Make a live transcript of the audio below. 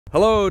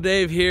Hello,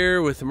 Dave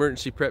here with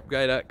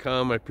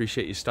emergencyprepguy.com. I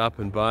appreciate you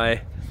stopping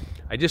by.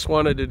 I just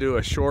wanted to do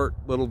a short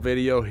little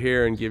video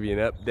here and give you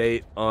an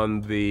update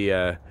on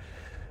the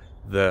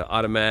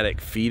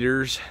automatic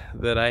feeders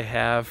that I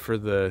have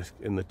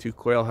in the two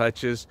quail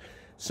hutches.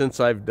 Since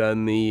I've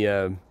done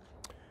the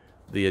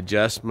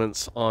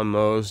adjustments on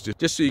those,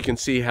 just so you can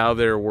see how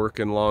they're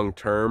working long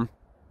term.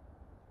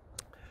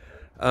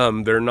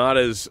 They're not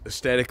as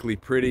aesthetically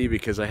pretty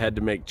because I had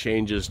to make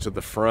changes to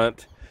the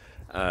front.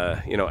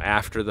 You know,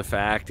 after the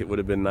fact. It would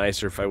have been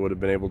nicer if I would have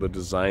been able to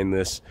design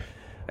this.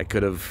 I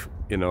could have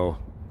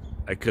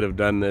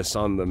done this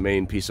on the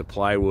main piece of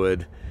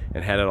plywood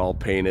and had it all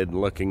painted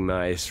and looking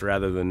nice,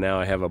 rather than now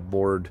I have a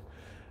board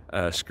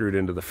screwed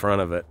into the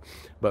front of it.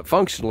 But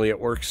functionally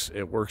it works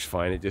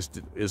fine. It just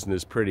isn't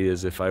as pretty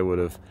as if I would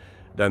have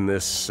done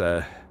this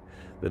the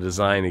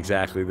design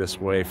exactly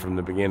this way from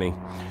the beginning.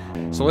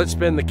 So let's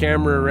spin the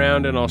camera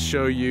around and I'll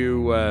show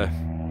you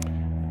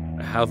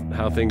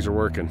how things are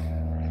working.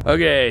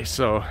 Okay,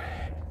 so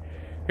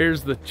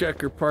here's the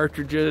checker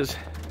partridges.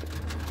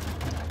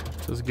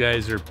 Those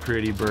guys are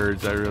pretty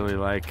birds. I really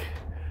like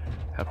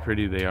how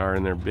pretty they are,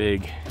 and they're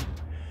big.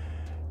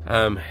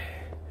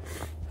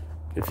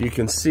 If you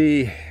can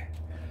see,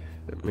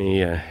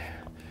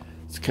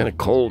 it's kind of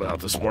cold out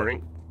this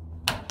morning,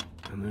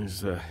 and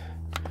there's if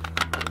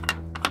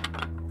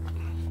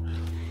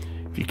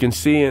you can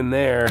see in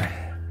there,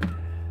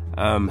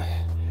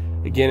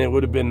 again, it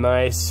would have been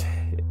nice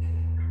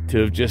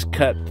to have just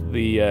cut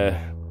the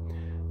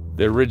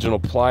original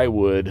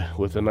plywood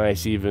with a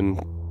nice even,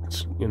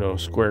 you know,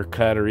 square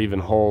cut or even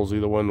holes.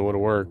 Either one would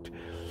have worked.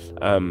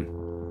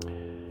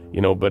 You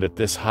know, but at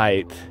this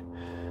height,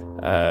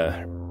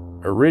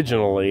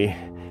 originally,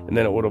 and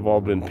then it would have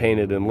all been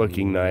painted and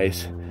looking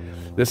nice.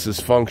 This is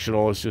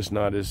functional. It's just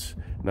not as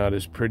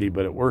pretty,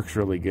 but it works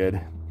really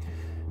good.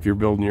 If you're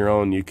building your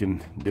own, you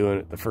can do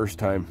it the first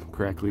time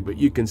correctly. But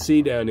you can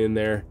see down in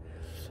there,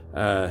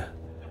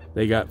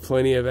 they got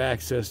plenty of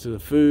access to the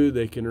food.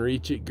 They can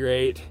reach it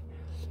great,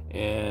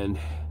 and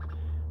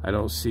I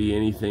don't see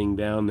anything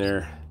down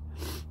there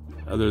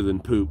other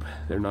than poop.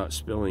 They're not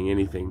spilling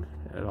anything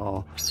at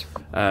all.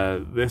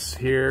 This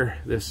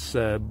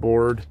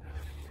board,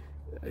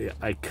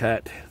 I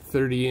cut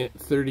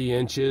 30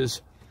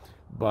 inches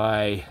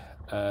by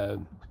 3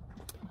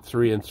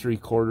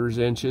 3/4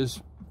 inches,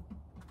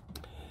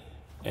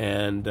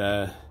 and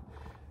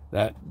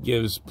that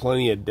gives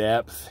plenty of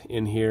depth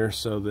in here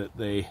so that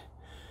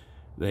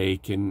they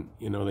can,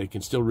 you know, they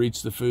can still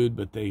reach the food,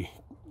 but they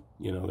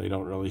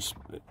don't really,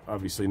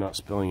 obviously not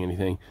spilling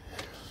anything.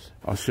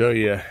 I'll show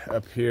you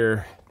up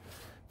here.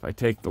 If I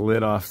take the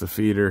lid off the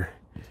feeder,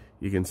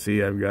 you can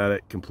see I've got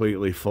it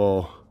completely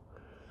full,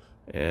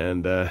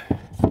 and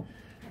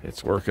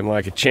it's working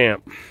like a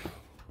champ.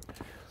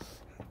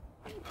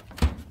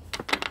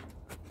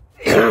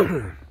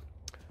 Sorry,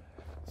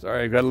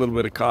 I've got a little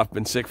bit of cough,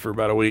 been sick for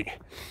about a week.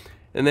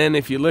 And then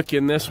if you look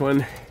in this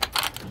one,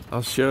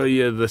 I'll show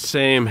you the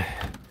same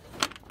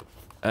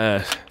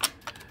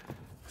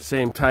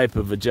type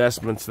of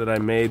adjustments that I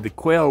made. The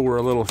quail were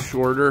a little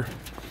shorter,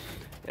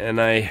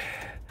 and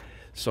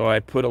so I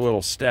put a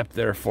little step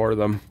there for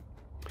them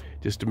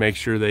just to make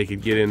sure they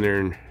could get in there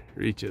and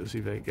reach it. See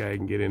if that guy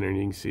can get in there and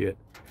you can see it.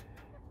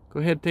 Go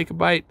ahead, take a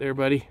bite there,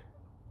 buddy.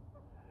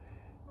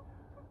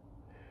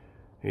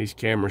 He's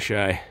camera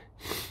shy.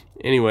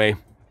 Anyway,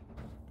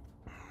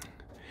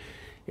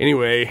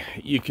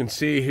 you can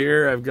see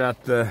here I've got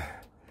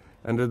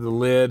under the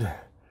lid,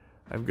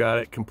 I've got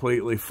it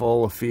completely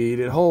full of feed.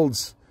 It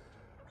holds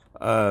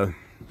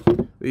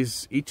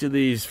each of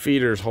these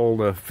feeders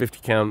hold a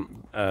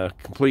 50-count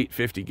complete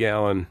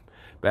 50-gallon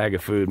bag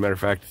of food. Matter of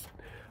fact,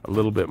 a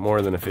little bit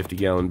more than a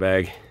 50-gallon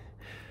bag,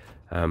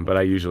 but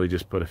I usually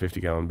just put a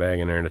 50-gallon bag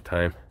in there at a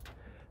time.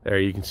 There,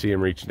 you can see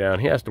him reach down.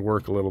 He has to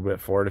work a little bit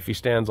for it. If he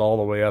stands all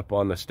the way up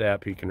on the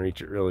step, he can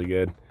reach it really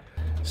good.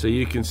 So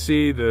you can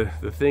see the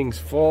thing's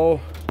full.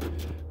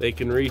 They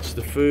can reach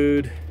the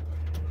food,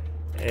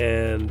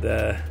 and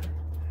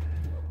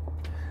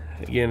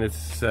again,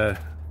 it's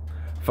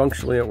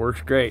functionally it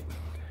works great.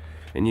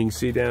 And you can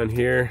see down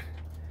here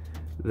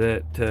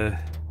that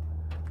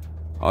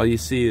all you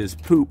see is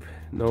poop.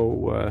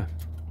 No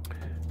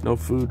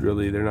food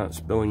really. They're not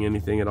spilling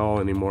anything at all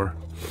anymore.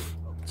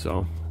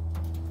 So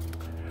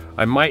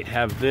I might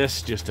have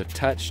this just a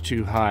touch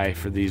too high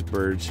for these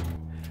birds,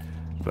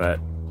 but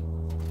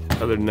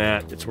other than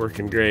that, it's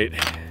working great.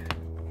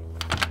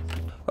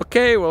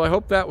 Okay, well, I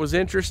hope that was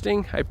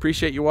interesting. I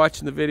appreciate you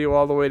watching the video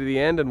all the way to the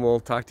end, and we'll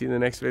talk to you in the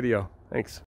next video. Thanks.